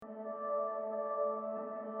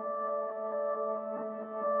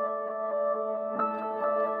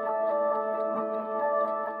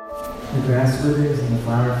The grass withers and the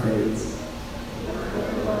flower fades.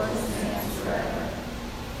 The Lord stands forever.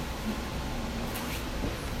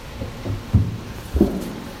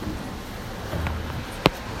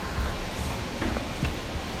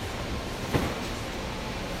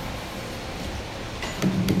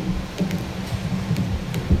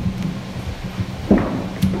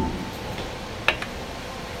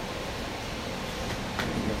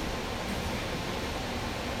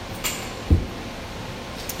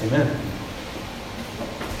 Amen.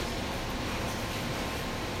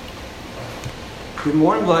 Good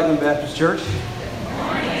morning, Blackman Baptist Church. Good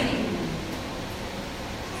morning.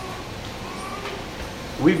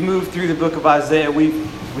 We've moved through the book of Isaiah.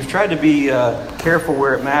 We've tried to be careful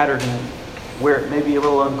where it mattered and where it may be a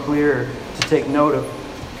little unclear to take note of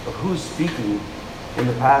who's speaking in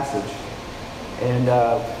the passage. And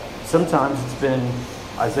sometimes it's been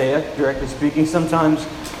Isaiah directly speaking. Sometimes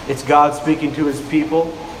it's God speaking to his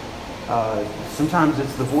people. Sometimes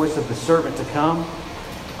it's the voice of the servant to come.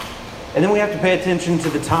 And then we have to pay attention to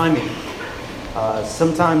the timing.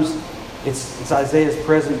 Sometimes it's Isaiah's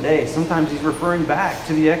present day. Sometimes he's referring back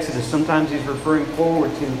to the Exodus. Sometimes he's referring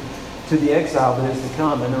forward to the exile that is to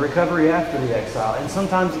come and the recovery after the exile. And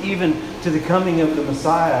sometimes even to the coming of the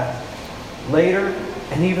Messiah later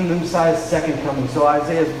and even the Messiah's second coming. So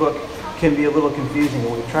Isaiah's book can be a little confusing,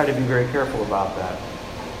 and we try to be very careful about that.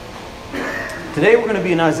 Today we're going to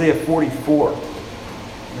be in Isaiah 44.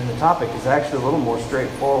 And the topic is actually a little more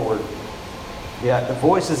straightforward. Yeah, the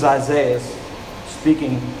voice is Isaiah's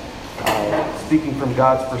speaking from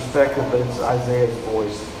God's perspective, but it's Isaiah's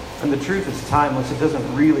voice. And the truth is timeless. It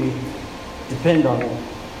doesn't really depend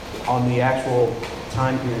on the actual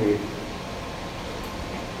time period.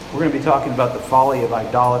 We're going to be talking about the folly of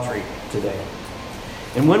idolatry today.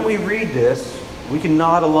 And when we read this, we can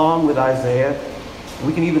nod along with Isaiah.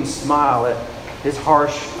 We can even smile at his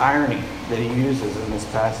harsh irony that he uses in this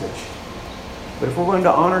passage. But if we're going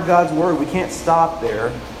to honor God's word, we can't stop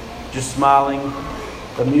there, just smiling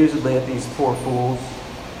amusedly at these poor fools.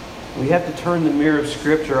 We have to turn the mirror of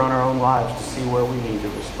Scripture on our own lives to see where we need to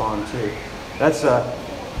respond to. That's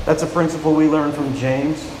a principle we learn from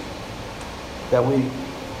James, that we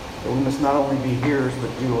must not only be hearers but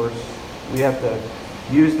doers. We have to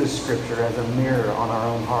use this Scripture as a mirror on our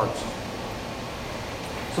own hearts.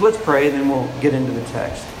 So let's pray, and then we'll get into the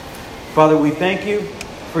text. Father, we thank you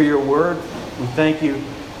for your word. We thank you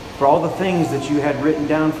for all the things that you had written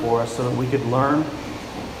down for us so that we could learn,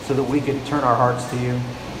 so that we could turn our hearts to you.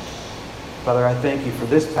 Father, I thank you for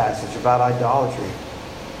this passage about idolatry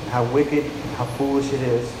and how wicked and how foolish it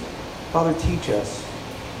is. Father, teach us.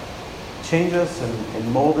 Change us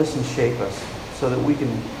and mold us and shape us so that we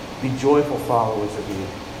can be joyful followers of you.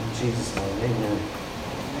 In Jesus' name, amen.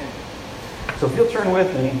 So if you'll turn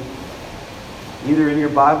with me, either in your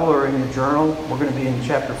Bible or in your journal, we're going to be in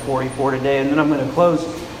chapter 44 today. And then I'm going to close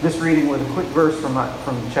this reading with a quick verse from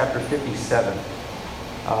chapter 57.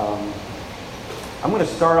 I'm going to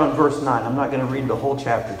start on verse 9. I'm not going to read the whole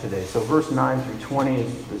chapter today. So verse 9 through 20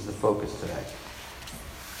 is the focus today.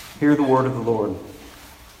 Hear the word of the Lord.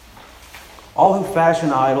 All who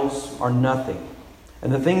fashion idols are nothing,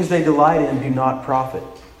 and the things they delight in do not profit.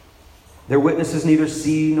 Their witnesses neither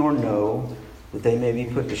see nor know, that they may be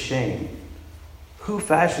put to shame. Who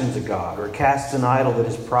fashions a god or casts an idol that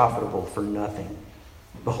is profitable for nothing?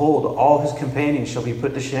 Behold, all his companions shall be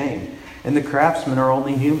put to shame, and the craftsmen are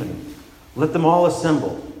only human. Let them all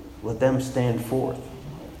assemble, let them stand forth.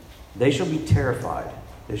 They shall be terrified,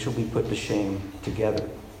 they shall be put to shame together.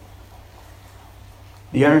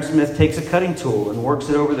 The ironsmith takes a cutting tool and works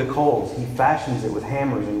it over the coals. He fashions it with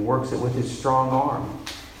hammers and works it with his strong arm.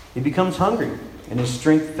 He becomes hungry, and his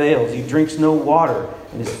strength fails. He drinks no water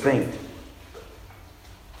and is faint.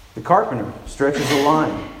 The carpenter stretches a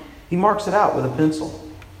line. He marks it out with a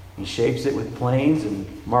pencil. He shapes it with planes and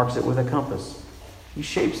marks it with a compass. He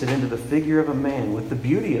shapes it into the figure of a man, with the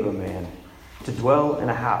beauty of a man, to dwell in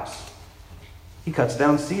a house. He cuts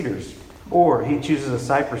down cedars, or he chooses a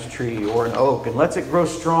cypress tree or an oak and lets it grow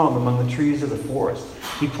strong among the trees of the forest.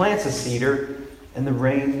 He plants a cedar, and the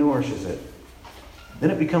rain nourishes it.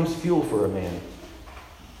 Then it becomes fuel for a man.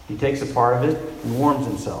 He takes a part of it and warms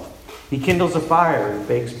himself. He kindles a fire and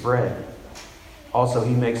bakes bread. Also,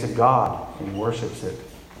 he makes a god and worships it.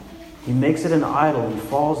 He makes it an idol and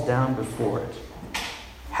falls down before it.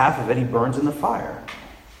 Half of it he burns in the fire.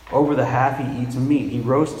 Over the half he eats meat. He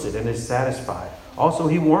roasts it and is satisfied. Also,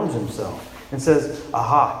 he warms himself and says,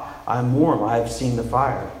 "Aha, I'm warm. I have seen the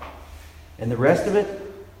fire." And the rest of it,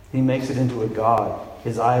 he makes it into a god,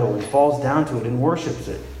 his idol, and falls down to it and worships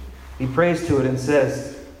it. He prays to it and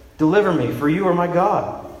says, "Deliver me, for you are my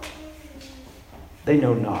God." They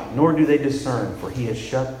know not, nor do they discern, for he has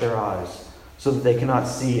shut their eyes, so that they cannot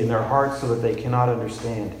see, and their hearts so that they cannot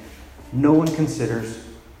understand. No one considers,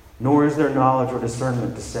 nor is there knowledge or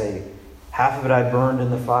discernment to say, half of it I burned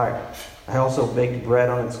in the fire. I also baked bread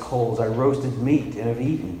on its coals. I roasted meat and have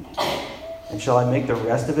eaten. And shall I make the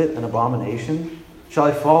rest of it an abomination? Shall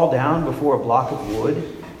I fall down before a block of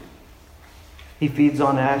wood? He feeds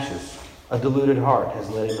on ashes. A deluded heart has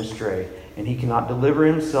led him astray, and he cannot deliver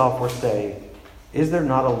himself or say, is there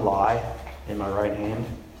not a lie in my right hand?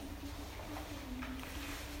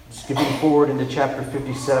 Skipping forward into chapter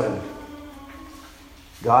 57,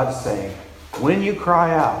 God is saying, when you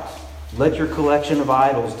cry out, let your collection of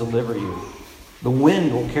idols deliver you. The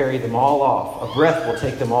wind will carry them all off. A breath will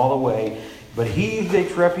take them all away. But he who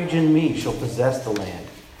takes refuge in me shall possess the land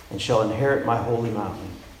and shall inherit my holy mountain.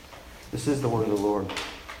 This is the word of the Lord.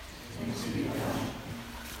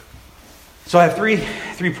 So I have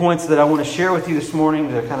three points that I want to share with you this morning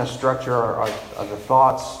to kind of structure our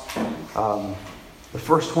thoughts. The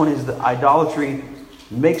first one is that idolatry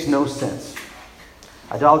makes no sense.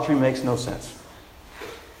 Idolatry makes no sense.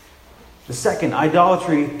 The second,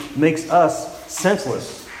 idolatry makes us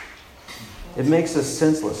senseless. It makes us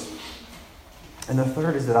senseless. And the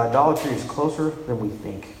third is that idolatry is closer than we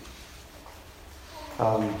think.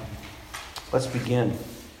 Let's begin.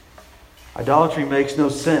 Idolatry makes no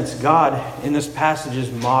sense. God, in this passage, is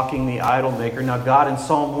mocking the idol maker. Now, God in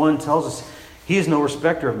Psalm 1 tells us he is no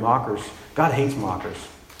respecter of mockers. God hates mockers.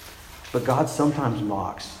 But God sometimes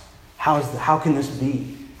mocks. How can this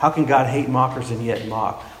be? How can God hate mockers and yet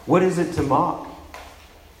mock? What is it to mock?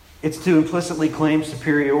 It's to implicitly claim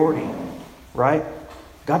superiority, right?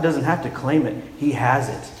 God doesn't have to claim it. He has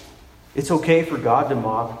it. It's okay for God to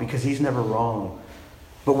mock because he's never wrong.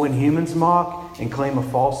 But when humans mock and claim a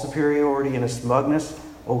false superiority and a smugness,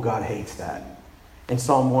 oh, God hates that. And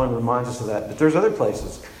Psalm 1 reminds us of that. But there's other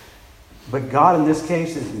places. But God, in this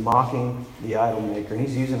case, is mocking the idol maker. And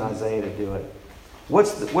he's using Isaiah to do it.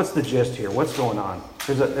 What's the gist here? What's going on?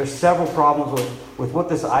 There's several problems with what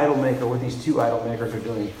this idol maker, what these two idol makers are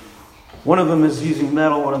doing. One of them is using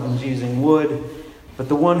metal. One of them is using wood. But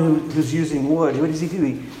the one who's using wood, what does he do?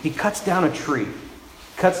 He cuts down a tree.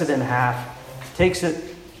 Cuts it in half. Takes it.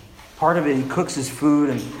 Part of it he cooks his food.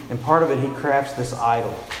 And part of it he crafts this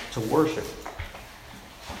idol to worship.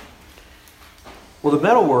 Well, the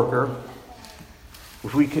metal worker,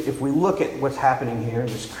 if we look at what's happening here,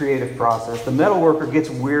 this creative process, the metal worker gets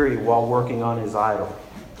weary while working on his idol.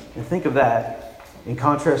 And think of that in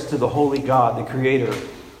contrast to the holy God, the Creator,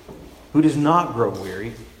 who does not grow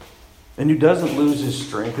weary and who doesn't lose his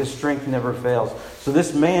strength. His strength never fails. So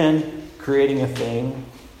this man creating a thing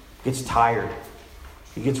gets tired.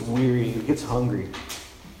 He gets weary. He gets hungry.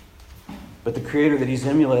 But the Creator that he's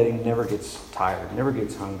emulating never gets tired, never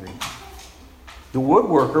gets hungry. The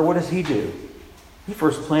woodworker, what does he do? He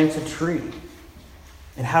first plants a tree.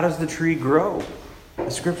 And how does the tree grow?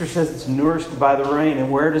 The scripture says it's nourished by the rain.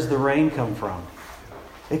 And where does the rain come from?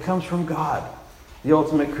 It comes from God, the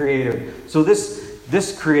ultimate creator. So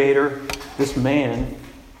this creator, this man,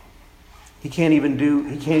 he can't even do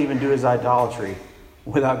his idolatry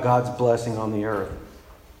without God's blessing on the earth.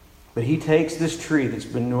 But he takes this tree that's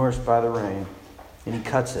been nourished by the rain and he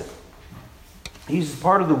cuts it. He uses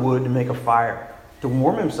part of the wood to make a fire, to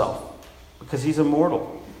warm himself. Because he's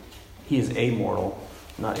immortal. He is amortal,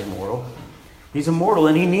 not immortal. He's immortal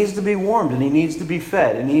and he needs to be warmed and he needs to be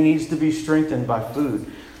fed and he needs to be strengthened by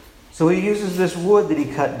food. So he uses this wood that he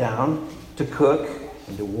cut down to cook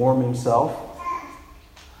and to warm himself.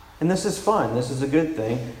 And this is fun. This is a good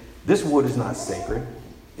thing. This wood is not sacred.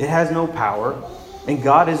 It has no power. And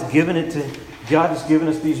God has given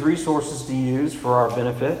us these resources to use for our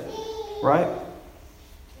benefit. Right?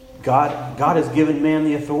 God has given man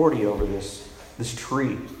the authority over this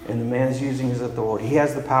tree. And the man is using his authority. He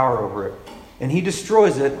has the power over it. And he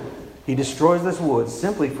destroys it. He destroys this wood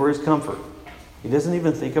simply for his comfort. He doesn't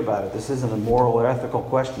even think about it. This isn't a moral or ethical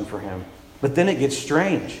question for him. But then it gets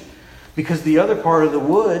strange. Because the other part of the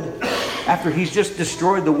wood, after he's just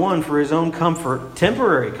destroyed the one for his own comfort,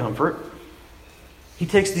 temporary comfort, he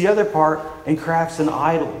takes the other part and crafts an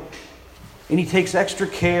idol. And he takes extra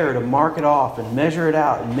care to mark it off and measure it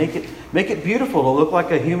out and make it beautiful to look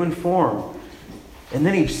like a human form. And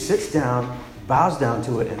then he sits down, bows down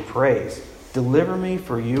to it and prays, "Deliver me,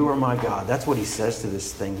 for you are my God." That's what he says to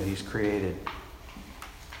this thing that he's created.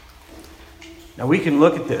 Now we can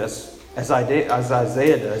look at this as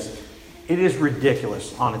Isaiah does. It is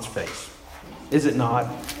ridiculous on its face. Is it not?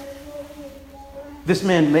 This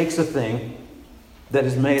man makes a thing that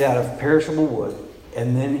is made out of perishable wood.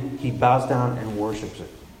 And then he bows down and worships it.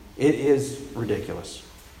 It is ridiculous.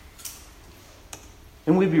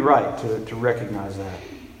 And we'd be right to recognize that.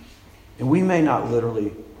 And we may not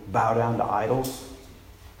literally bow down to idols.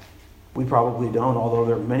 We probably don't, although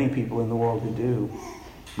there are many people in the world who do.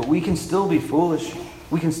 But we can still be foolish.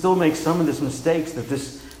 We can still make some of these mistakes that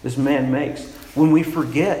this man makes when we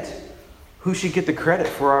forget who should get the credit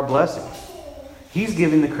for our blessings. He's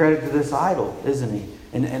giving the credit to this idol, isn't he?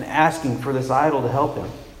 And asking for this idol to help him.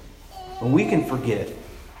 And we can forget.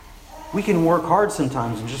 We can work hard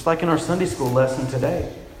sometimes, and just like in our Sunday school lesson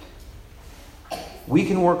today. We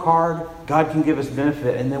can work hard, God can give us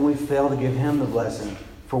benefit, and then we fail to give him the blessing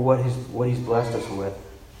for what he's blessed us with.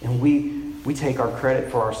 And we take our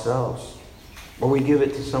credit for ourselves. Or we give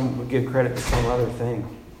credit to some other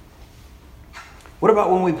thing. What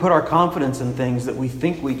about when we put our confidence in things that we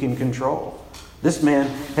think we can control? This man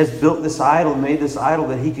has built this idol, made this idol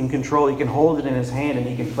that he can control. He can hold it in his hand and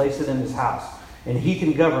he can place it in his house. And he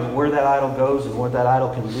can govern where that idol goes and what that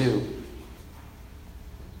idol can do.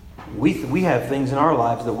 We have things in our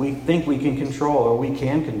lives that we think we can control or we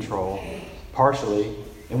can control partially.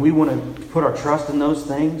 And we want to put our trust in those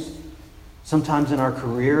things. Sometimes in our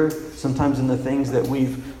career, sometimes in the things that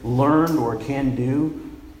we've learned or can do.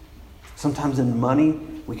 Sometimes in money.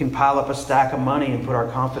 We can pile up a stack of money and put our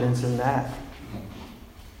confidence in that.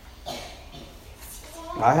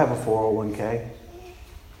 I have a 401k.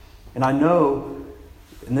 And I know,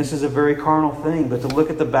 and this is a very carnal thing, but to look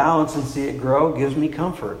at the balance and see it grow gives me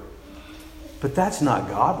comfort. But that's not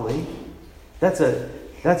godly. That's a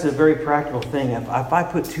very practical thing. If I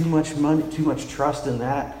put too much money, too much trust in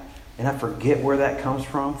that, and I forget where that comes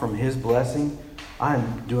from his blessing,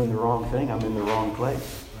 I'm doing the wrong thing. I'm in the wrong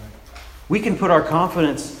place. We can put our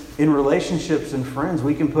confidence in relationships and friends.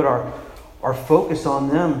 We can put our focus on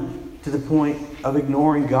them to the point of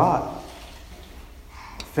ignoring God.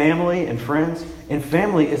 Family and friends. And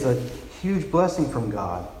family is a huge blessing from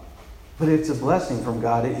God. But it's a blessing from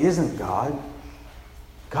God. It isn't God.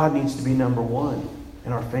 God needs to be number one.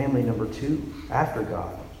 And our family number two after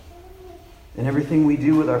God. And everything we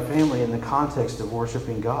do with our family in the context of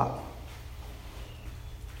worshiping God.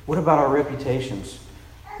 What about our reputations?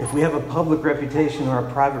 If we have a public reputation or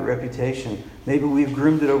a private reputation, maybe we've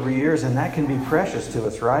groomed it over years, and that can be precious to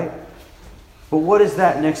us, right? But what is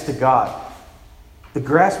that next to God? The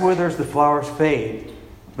grass withers, the flowers fade,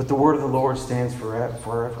 but the word of the Lord stands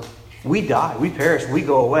forever. We die, we perish, we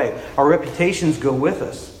go away. Our reputations go with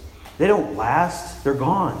us. They don't last, they're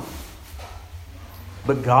gone.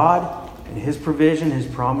 But God and his provision, his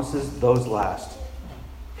promises, those last.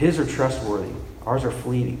 His are trustworthy, ours are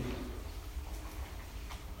fleeting.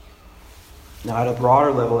 Now, at a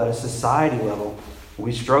broader level, at a society level,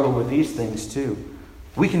 we struggle with these things too.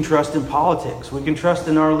 We can trust in politics. We can trust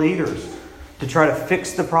in our leaders to try to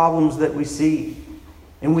fix the problems that we see.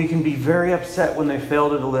 And we can be very upset when they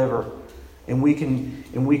fail to deliver. And we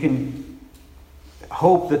can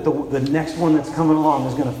hope that the next one that's coming along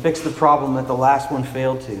is going to fix the problem that the last one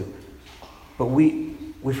failed to. But we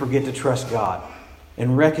forget to trust God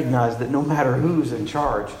and recognize that no matter who's in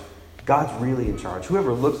charge, God's really in charge.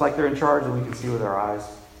 Whoever looks like they're in charge and we can see with our eyes,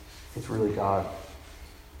 it's really God.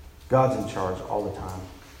 God's in charge all the time.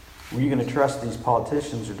 Are you going to trust these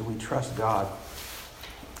politicians or do we trust God?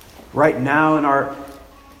 Right now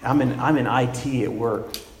I'm in IT at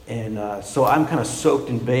work, and so I'm kind of soaked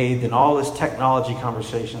and bathed in all this technology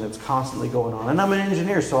conversation that's constantly going on. And I'm an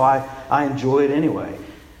engineer, so I enjoy it anyway.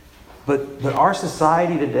 But our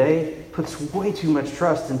society today puts way too much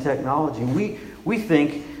trust in technology. We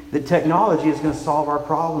think that technology is going to solve our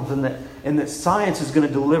problems and that science is going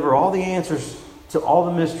to deliver all the answers to all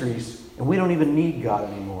the mysteries, and we don't even need God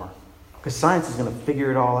anymore because science is going to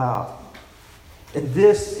figure it all out. And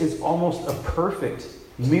this is almost a perfect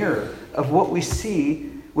mirror of what we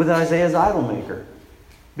see with Isaiah's idol maker.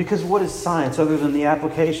 Because what is science other than the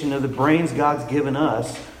application of the brains God's given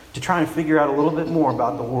us to try and figure out a little bit more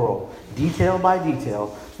about the world? Detail by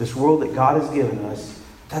detail, this world that God has given us,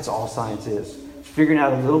 that's all science is. Figuring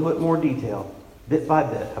out a little bit more detail, bit by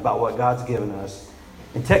bit, about what God's given us.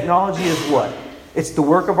 And technology is what? It's the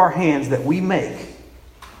work of our hands that we make,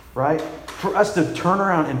 right? For us to turn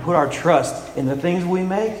around and put our trust in the things we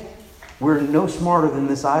make, we're no smarter than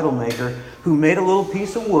this idol maker who made a little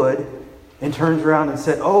piece of wood and turns around and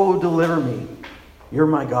said, "Oh, deliver me. You're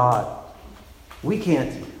my God." We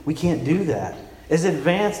can't do that. As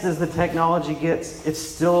advanced as the technology gets, it's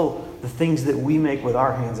still the things that we make with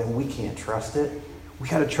our hands, and we can't trust it. We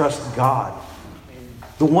got to trust God.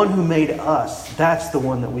 The one who made us, that's the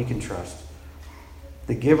one that we can trust.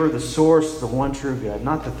 The giver, the source, the one true God,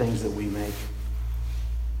 not the things that we make.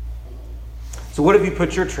 So what have you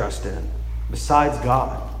put your trust in besides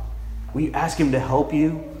God? Will you ask him to help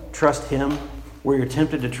you trust him where you're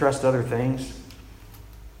tempted to trust other things?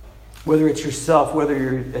 Whether it's yourself, whether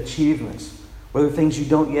your achievements, whether things you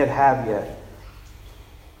don't yet have yet.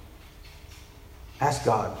 Ask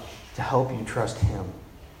God to help you trust Him.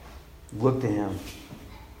 Look to Him.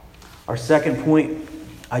 Our second point,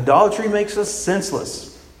 idolatry makes us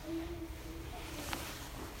senseless.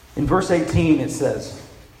 In verse 18 it says,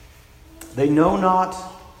 "They know not,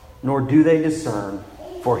 nor do they discern,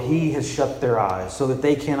 for He has shut their eyes, so that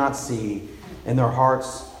they cannot see, and their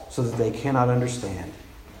hearts, so that they cannot understand."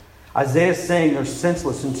 Isaiah is saying they're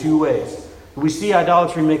senseless in two ways. We see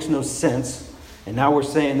idolatry makes no sense, and now we're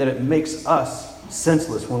saying that it makes us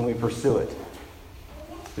senseless when we pursue it.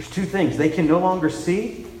 There's two things. They can no longer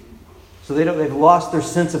see, so they've lost their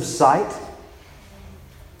sense of sight,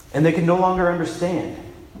 and they can no longer understand.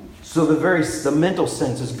 So the mental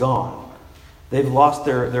sense is gone. They've lost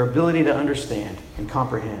their ability to understand and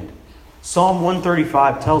comprehend. Psalm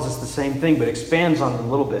 135 tells us the same thing, but expands on it a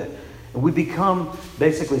little bit. And we become,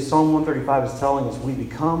 basically Psalm 135 is telling us we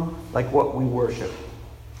become like what we worship.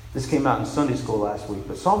 This came out in Sunday school last week.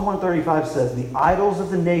 But Psalm 135 says, "The idols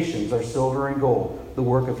of the nations are silver and gold, the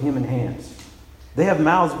work of human hands. They have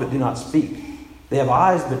mouths but do not speak. They have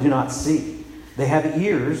eyes but do not see. They have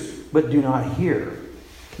ears but do not hear.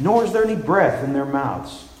 Nor is there any breath in their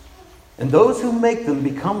mouths. And those who make them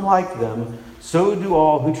become like them, so do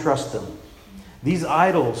all who trust them." These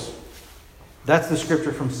idols, that's the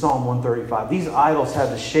scripture from Psalm 135. These idols have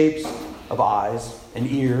the shapes of eyes and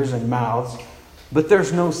ears and mouths, but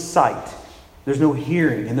there's no sight, there's no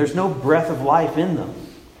hearing, and there's no breath of life in them.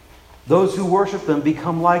 Those who worship them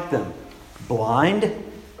become like them, blind,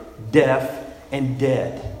 deaf, and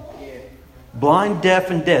dead. Blind,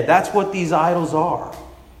 deaf, and dead. That's what these idols are.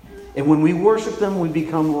 And when we worship them, we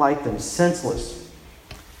become like them, senseless.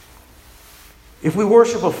 If we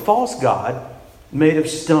worship a false god made of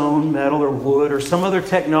stone, metal, or wood, or some other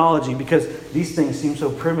technology, because these things seem so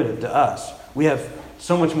primitive to us. We have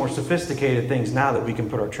so much more sophisticated things now that we can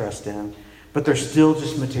put our trust in, but they're still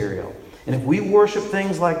just material. And if we worship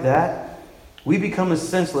things like that, we become as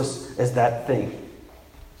senseless as that thing.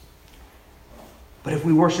 But if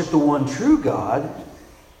we worship the one true God,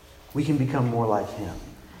 we can become more like Him.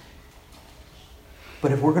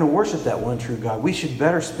 But if we're going to worship that one true God, we should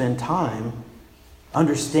better spend time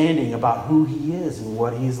understanding about who He is and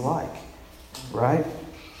what He's like. Right?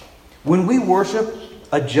 When we worship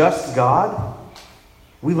a just God,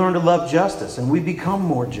 we learn to love justice and we become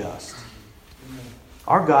more just.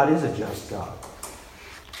 Our God is a just God.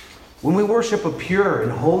 When we worship a pure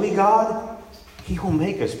and holy God, He will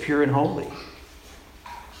make us pure and holy.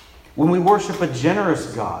 When we worship a generous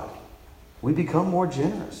God, we become more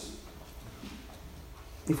generous.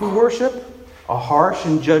 If we worship a harsh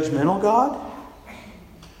and judgmental God,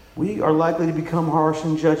 we are likely to become harsh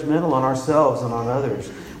and judgmental on ourselves and on others.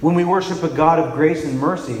 When we worship a God of grace and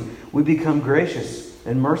mercy, we become gracious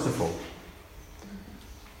and merciful.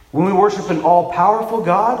 When we worship an all-powerful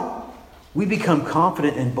God, we become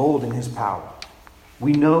confident and bold in His power.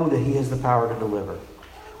 We know that He has the power to deliver.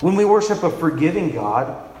 When we worship a forgiving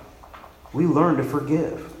God, we learn to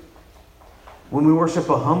forgive. When we worship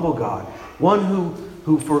a humble God, one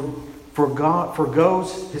who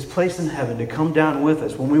forgoes His place in heaven to come down with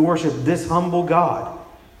us. When we worship this humble God,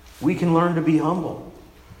 we can learn to be humble.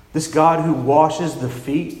 This God who washes the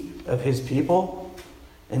feet of His people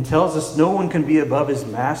and tells us no one can be above his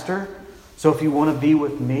master. So if you want to be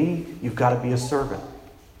with me, you've got to be a servant.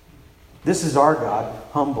 This is our God,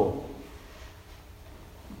 humble.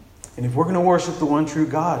 And if we're going to worship the one true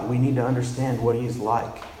God, we need to understand what He's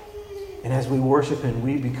like. And as we worship Him,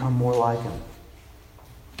 we become more like Him.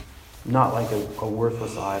 Not like a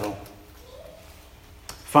worthless idol.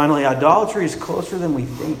 Finally, idolatry is closer than we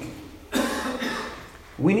think.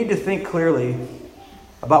 We need to think clearly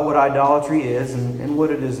about what idolatry is and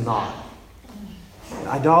what it is not.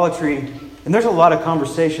 Idolatry, and there's a lot of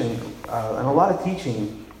conversation and a lot of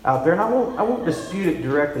teaching out there, and I won't dispute it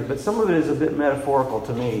directly, but some of it is a bit metaphorical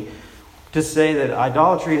to me, to say that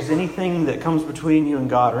idolatry is anything that comes between you and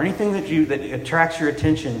God, or anything that attracts your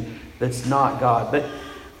attention that's not God.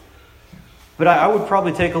 But I would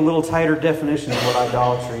probably take a little tighter definition of what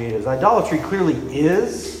idolatry is. Idolatry clearly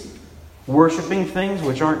is worshiping things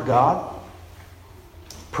which aren't God.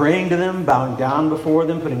 Praying to them, bowing down before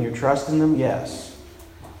them, putting your trust in them, yes.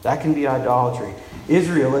 That can be idolatry.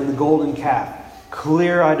 Israel and the golden calf.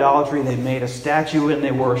 Clear idolatry. They made a statue and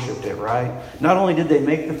they worshipped it, right? Not only did they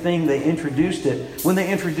make the thing, they introduced it. When they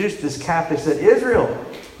introduced this calf, they said, "Israel,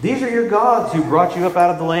 these are your gods who brought you up out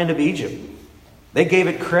of the land of Egypt." They gave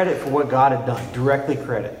it credit for what God had done. Directly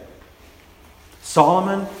credit.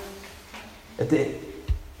 Solomon, at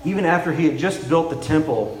even after he had just built the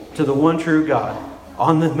temple to the one true God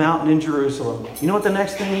on the mountain in Jerusalem, you know what the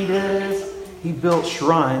next thing he did is? He built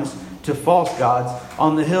shrines to false gods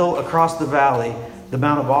on the hill across the valley, the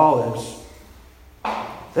Mount of Olives.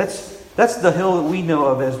 That's the hill that we know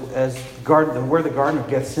of as where the Garden of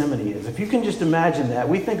Gethsemane is. If you can just imagine that,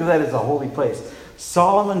 we think of that as a holy place.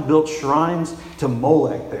 Solomon built shrines to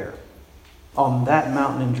Molech there on that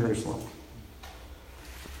mountain in Jerusalem.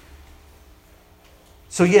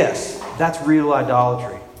 So yes, that's real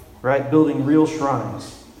idolatry, right? Building real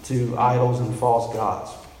shrines to idols and false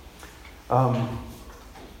gods.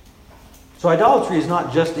 So idolatry is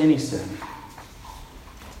not just any sin.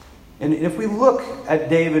 And if we look at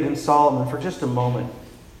David and Solomon for just a moment,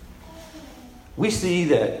 we see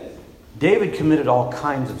that David committed all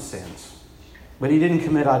kinds of sins, but he didn't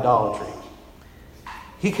commit idolatry.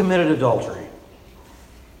 He committed adultery.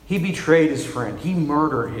 He betrayed his friend. He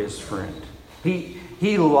murdered his friend.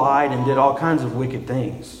 He lied and did all kinds of wicked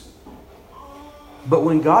things. But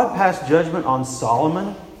when God passed judgment on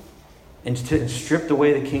Solomon and stripped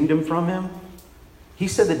away the kingdom from him, he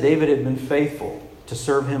said that David had been faithful to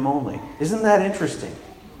serve him only. Isn't that interesting?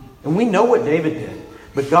 And we know what David did.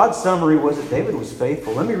 But God's summary was that David was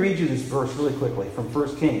faithful. Let me read you this verse really quickly from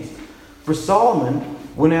 1 Kings. For Solomon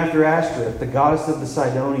went after Ashtoreth, the goddess of the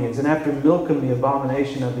Sidonians, and after Milcom, the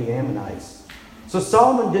abomination of the Ammonites. So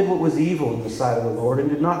Solomon did what was evil in the sight of the Lord and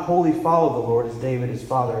did not wholly follow the Lord as David his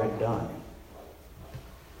father had done.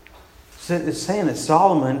 So it's saying that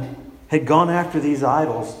Solomon had gone after these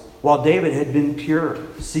idols while David had been pure,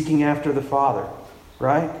 seeking after the Father,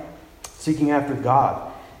 right? Seeking after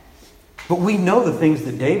God. But we know the things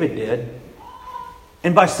that David did.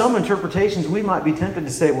 And by some interpretations, we might be tempted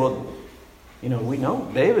to say, well, we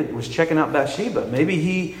know David was checking out Bathsheba. Maybe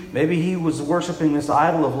he was worshiping this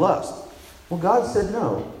idol of lust. Well, God said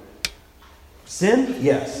no. Sin?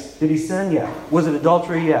 Yes. Did he sin? Yeah. Was it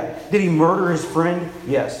adultery? Yeah. Did he murder his friend?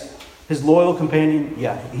 Yes. His loyal companion?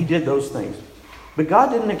 Yeah. He did those things. But God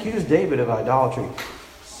didn't accuse David of idolatry.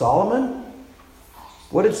 Solomon?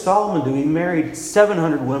 What did Solomon do? He married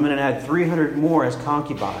 700 women and had 300 more as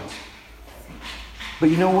concubines. But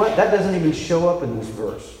you know what? That doesn't even show up in this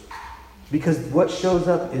verse. Because what shows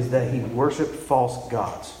up is that he worshiped false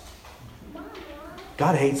gods.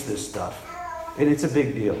 God hates this stuff. And it's a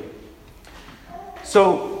big deal.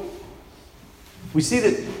 So, we see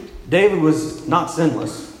that David was not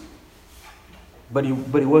sinless. But he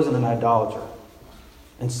wasn't an idolater.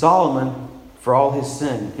 And Solomon, for all his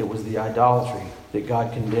sin, it was the idolatry that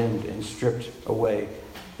God condemned and stripped away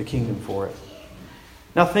the kingdom for it.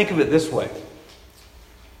 Now think of it this way.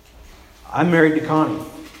 I'm married to Connie,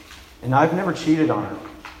 and I've never cheated on her.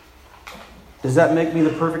 Does that make me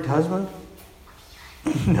the perfect husband?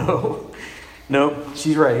 No,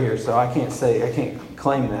 she's right here, so I can't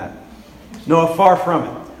claim that. No, far from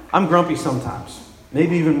it. I'm grumpy sometimes,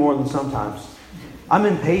 maybe even more than sometimes. I'm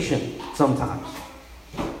impatient sometimes.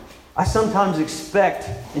 I sometimes expect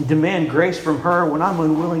and demand grace from her when I'm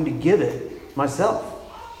unwilling to give it myself.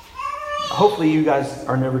 Hopefully you guys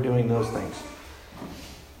are never doing those things.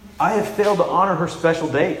 I have failed to honor her special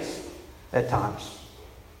days at times.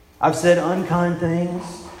 I've said unkind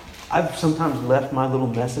things. I've sometimes left my little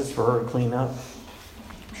messes for her to clean up.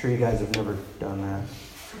 I'm sure you guys have never done that.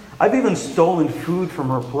 I've even stolen food from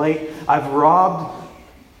her plate. I've robbed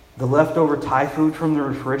the leftover Thai food from the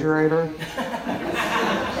refrigerator.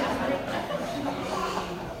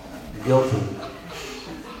 Guilty.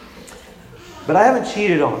 But I haven't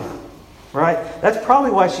cheated on her, right? That's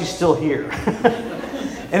probably why she's still here.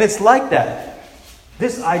 And it's like that.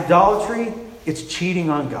 This idolatry, it's cheating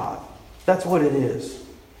on God. That's what it is.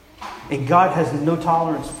 And God has no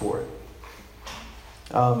tolerance for it.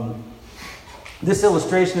 This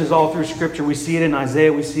illustration is all through Scripture. We see it in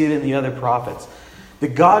Isaiah. We see it in the other prophets.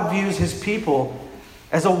 That God views His people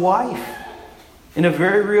as a wife in a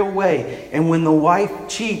very real way. And when the wife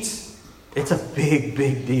cheats, it's a big,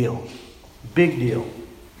 big deal. Big deal.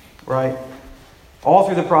 Right? All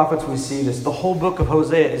through the prophets we see this. The whole book of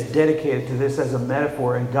Hosea is dedicated to this as a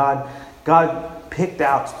metaphor. And God picked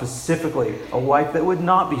out specifically a wife that would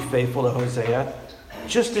not be faithful to Hosea,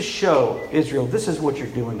 just to show Israel, this is what you're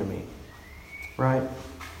doing to me. Right?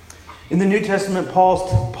 In the New Testament,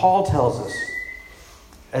 Paul tells us,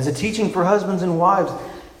 as a teaching for husbands and wives,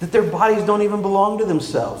 that their bodies don't even belong to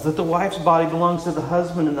themselves. That the wife's body belongs to the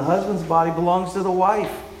husband and the husband's body belongs to the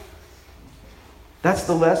wife. That's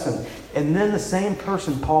the lesson. And then the same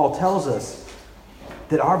person, Paul, tells us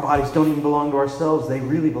that our bodies don't even belong to ourselves. They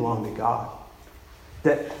really belong to God.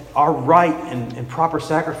 That our right and proper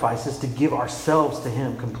sacrifice is to give ourselves to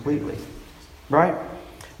Him completely. Right?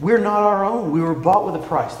 We're not our own. We were bought with a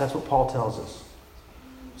price. That's what Paul tells us.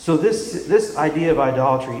 So this idea of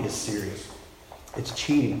idolatry is serious. It's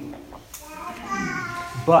cheating.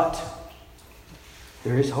 But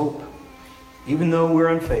there is hope, even though we're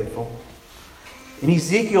unfaithful. In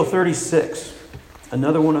Ezekiel 36,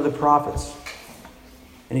 another one of the prophets,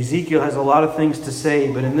 and Ezekiel has a lot of things to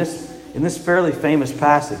say, but in this fairly famous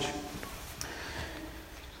passage,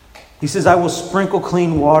 he says, I will sprinkle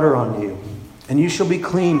clean water on you, and you shall be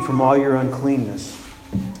clean from all your uncleanness.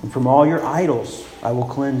 And from all your idols I will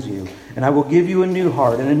cleanse you. And I will give you a new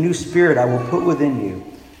heart, and a new spirit I will put within you.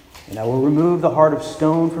 And I will remove the heart of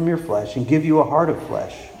stone from your flesh, and give you a heart of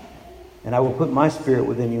flesh. And I will put my spirit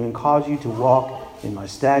within you, and cause you to walk in my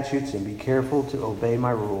statutes, and be careful to obey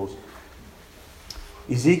my rules.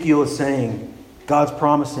 Ezekiel is saying, God's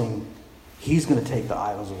promising He's going to take the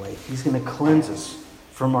idols away. He's going to cleanse us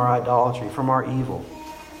from our idolatry, from our evil.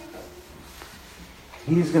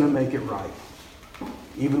 He's going to make it right,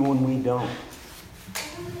 even when we don't.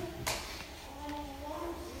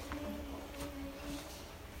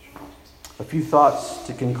 A few thoughts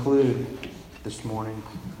to conclude this morning.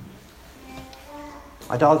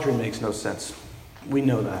 Idolatry makes no sense. We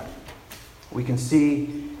know that. You can see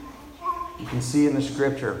in the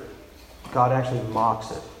scripture, God actually mocks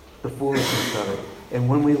it, the foolishness of it. And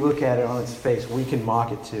when we look at it on its face, we can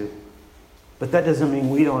mock it too. But that doesn't mean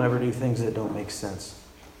we don't ever do things that don't make sense.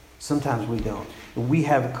 Sometimes we don't. When we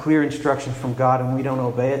have a clear instruction from God and we don't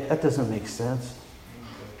obey it, that doesn't make sense.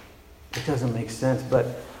 It doesn't make sense.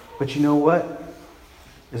 But you know what?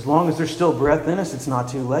 As long as there's still breath in us, it's not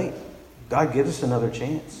too late. God gives us another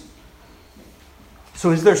chance.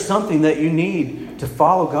 So is there something that you need to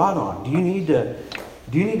follow God on? Do you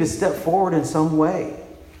need to step forward in some way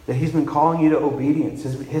that He's been calling you to obedience?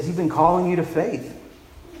 Has He been calling you to faith?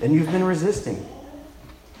 And you've been resisting.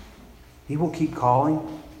 He will keep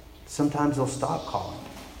calling. Sometimes He'll stop calling.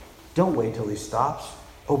 Don't wait till He stops.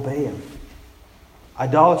 Obey Him.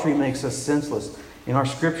 Idolatry makes us senseless. In our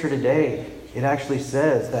scripture today, it actually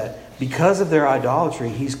says that because of their idolatry,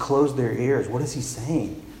 He's closed their ears. What is He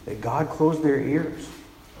saying? That God closed their ears.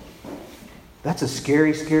 That's a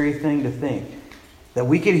scary, scary thing to think. That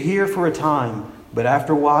we could hear for a time, but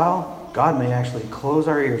after a while, God may actually close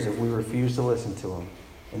our ears if we refuse to listen to Him.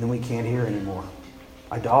 And then we can't hear anymore.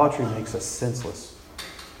 Idolatry makes us senseless.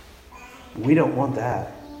 We don't want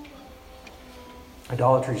that.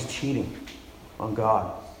 Idolatry is cheating on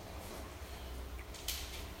God.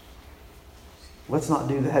 Let's not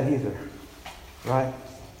do that either. Right?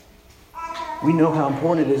 We know how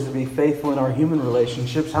important it is to be faithful in our human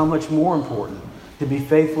relationships. How much more important to be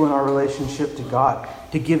faithful in our relationship to God.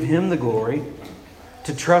 To give Him the glory.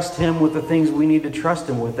 To trust Him with the things we need to trust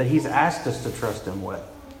Him with. That He's asked us to trust Him with.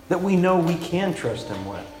 That we know we can trust Him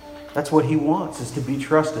with. That's what He wants, is to be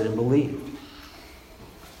trusted and believed.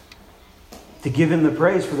 To give Him the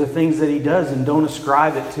praise for the things that He does, and don't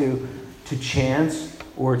ascribe it to chance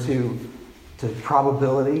or to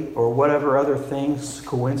probability or whatever other things,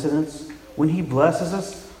 coincidence. When He blesses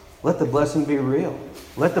us, let the blessing be real.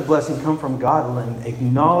 Let the blessing come from God and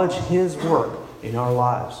acknowledge His work in our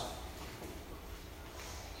lives.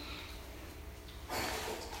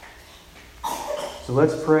 So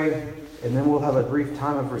let's pray, and then we'll have a brief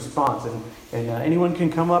time of response. And anyone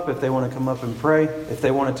can come up if they want to come up and pray. If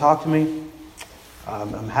they want to talk to me,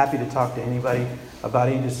 I'm happy to talk to anybody about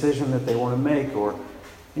any decision that they want to make or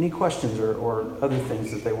any questions or other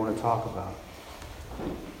things that they want to talk about.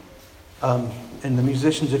 And the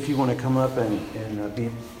musicians, if you want to come up and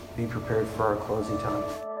be prepared for our closing time.